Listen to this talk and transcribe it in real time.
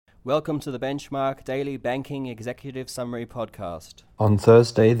Welcome to the Benchmark Daily Banking Executive Summary Podcast. On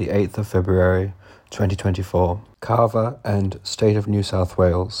Thursday, the 8th of February, 2024, Carver and State of New South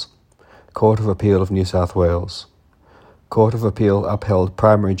Wales. Court of Appeal of New South Wales. Court of Appeal upheld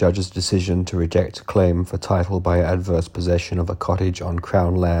primary judge's decision to reject claim for title by adverse possession of a cottage on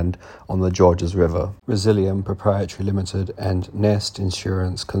Crown land on the Georges River. Resilium Proprietary Limited and Nest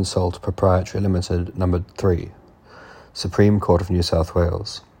Insurance Consult Proprietary Limited, number 3. Supreme Court of New South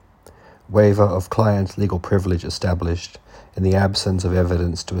Wales. Waiver of client legal privilege established in the absence of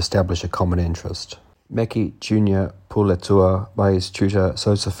evidence to establish a common interest. Meki Junior Puletua by his tutor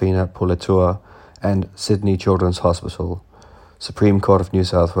Sosefina Puletua and Sydney Children's Hospital, Supreme Court of New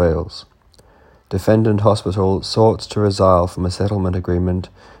South Wales. Defendant Hospital sought to resile from a settlement agreement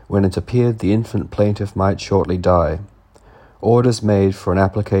when it appeared the infant plaintiff might shortly die. Orders made for an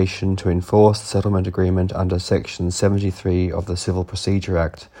application to enforce the settlement agreement under Section 73 of the Civil Procedure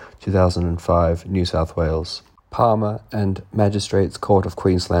Act 2005, New South Wales. Palmer and Magistrates Court of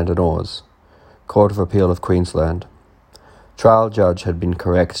Queensland and Oars. Court of Appeal of Queensland. Trial judge had been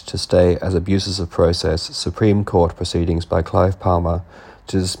correct to stay as abuses of process Supreme Court proceedings by Clive Palmer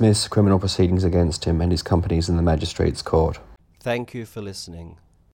to dismiss criminal proceedings against him and his companies in the Magistrates Court. Thank you for listening.